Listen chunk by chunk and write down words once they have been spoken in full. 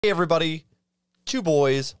Hey everybody, two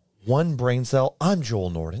boys, one brain cell. I'm Joel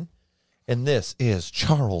Norden, and this is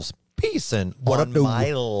Charles Beeson on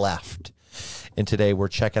my left. And today we're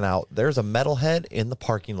checking out, there's a metalhead in the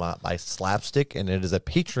parking lot by Slapstick, and it is a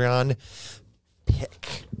Patreon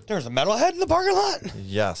pick. There's a metalhead in the parking lot?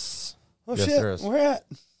 Yes. Oh, yes, shit. there is. Where at?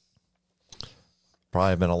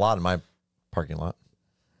 Probably been a lot in my parking lot.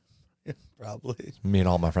 Yeah, probably. Me and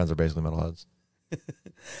all my friends are basically metalheads.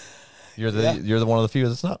 You're the one of the few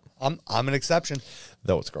that's not. I'm an exception.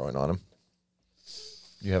 Though it's growing on him.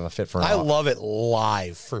 You have a fit for. I love it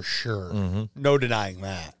live for sure. No denying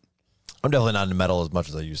that. I'm definitely not into metal as much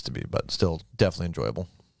as I used to be, but still definitely enjoyable.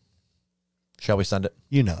 Shall we send it?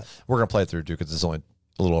 You know it. We're gonna play it through too because it's only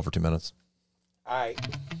a little over 2 minutes. All right.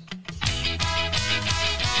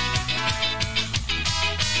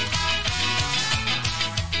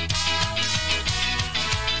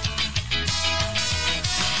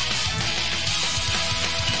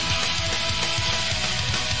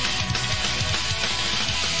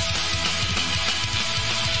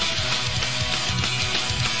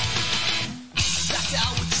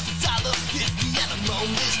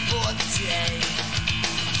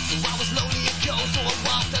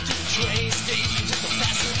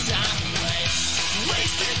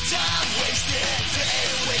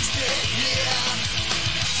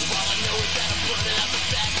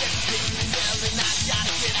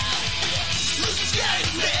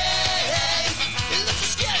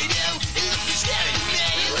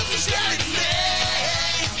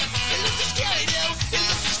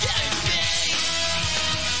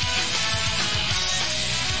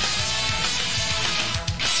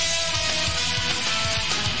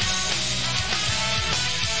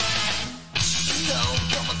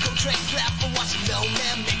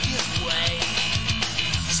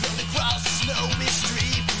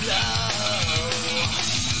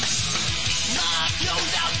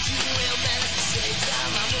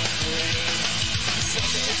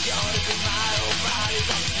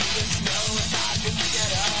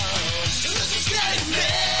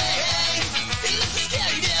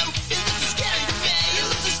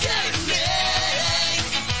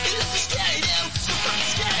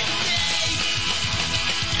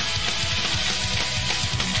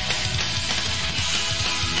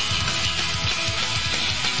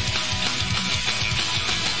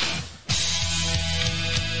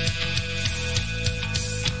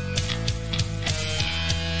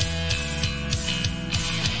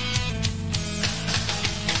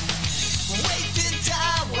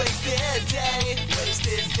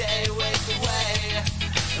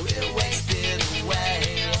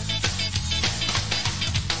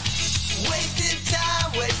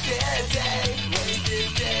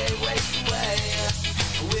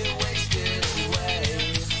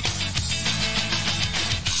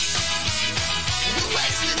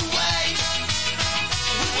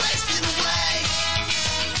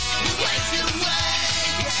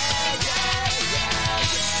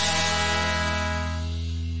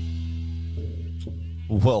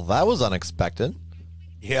 Well, that was unexpected.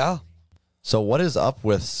 Yeah. So what is up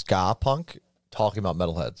with ska punk talking about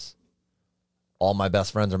metalheads? All My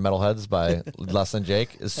Best Friends Are Metalheads by Less Than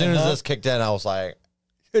Jake. As soon as this kicked in, I was like,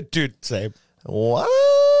 Dude, same. what?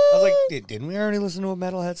 I was like, didn't we already listen to a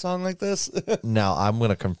metalhead song like this? Now, I'm going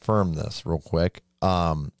to confirm this real quick.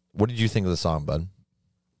 What did you think of the song, bud?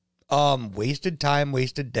 Wasted time,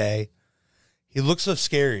 wasted day. He looks so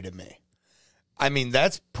scary to me. I mean,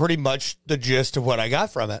 that's pretty much the gist of what I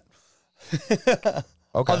got from it.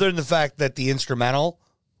 Okay. Other than the fact that the instrumental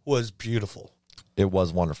was beautiful. It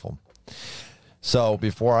was wonderful. So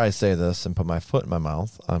before I say this and put my foot in my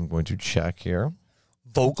mouth, I'm going to check here.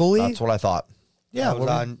 Vocally? That's what I thought. Yeah.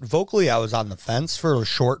 Vocally, I was on the fence for a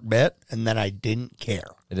short bit, and then I didn't care.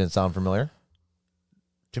 It didn't sound familiar?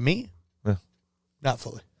 To me? Yeah. Not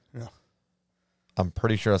fully. No. I'm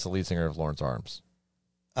pretty sure that's the lead singer of Lawrence Arms.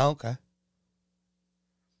 Oh, okay.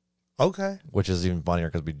 Okay. Which is even funnier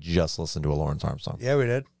because we just listened to a Lawrence Arms song. Yeah, we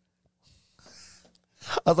did.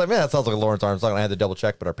 I was like, man, that sounds like a Lawrence Arms song. And I had to double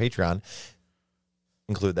check, but our Patreon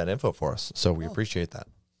include that info for us. So we appreciate that.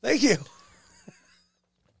 Thank you.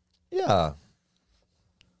 Yeah.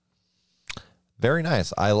 Very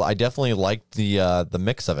nice. I definitely liked the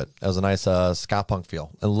mix of it. It was a nice ska punk feel.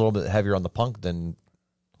 A little bit heavier on the punk than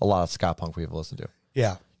a lot of ska punk we've listened to.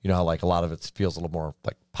 Yeah. You know how like a lot of it feels a little more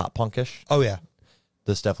like pop punkish? Oh, yeah.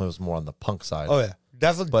 This definitely was more on the punk side. Oh, yeah.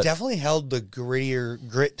 Definitely held the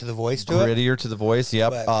grit to the voice to Grittier to the voice,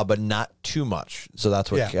 yep. But not too much. So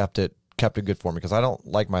that's what kept it good for me, because I don't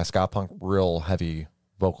like my ska punk real heavy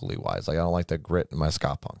vocally wise. Like I don't like the grit in my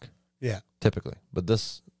ska punk. Yeah. Typically. But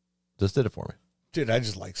this did it for me. Dude, I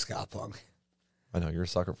just like ska punk. I know you're a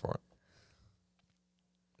sucker for it.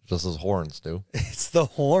 Just those horns, dude. It's the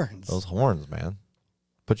horns. Those horns, man.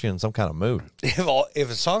 Put you in some kind of mood. If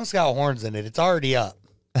a song's got horns in it, it's already up.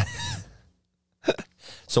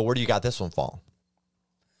 So where do you got this one fall?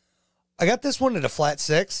 I got this one at a flat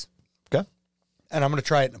 6. Okay. And I'm going to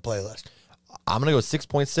try it in a playlist. I'm going to go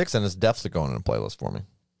 6.6, and it's definitely going in a playlist for me.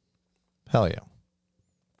 Hell yeah.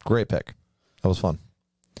 Great pick. That was fun.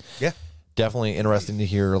 Yeah. Definitely interesting to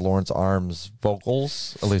hear Lawrence Arms'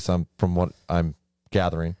 vocals, at least from what I'm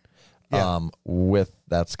gathering, with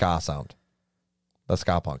that ska sound. That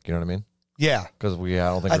ska punk, you know what I mean? Yeah. Because I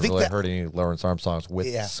don't think I've really heard any Lawrence Arms songs with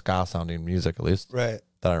ska sounding music, at least. Right.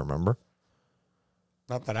 That I remember.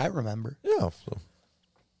 Not that I remember. Yeah. So.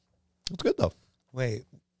 It's good, though. Wait,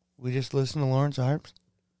 we just listened to Lawrence Arms?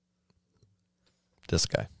 This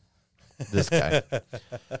guy.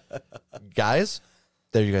 Guys,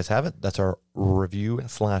 there you guys have it. That's our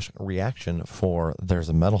review/reaction for There's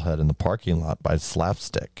a Metalhead in the Parking Lot by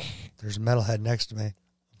Slapstick. There's a metalhead next to me.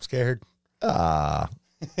 I'm scared. Time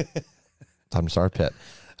to start pit.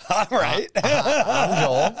 All right. I'm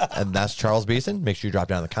Joel, and that's Charles Beeson. Make sure you drop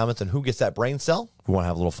down in the comments on who gets that brain cell. We want to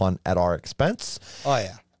have a little fun at our expense. Oh,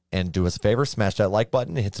 yeah. And do us a favor, smash that like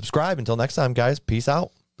button and hit subscribe. Until next time, guys, peace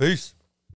out. Peace.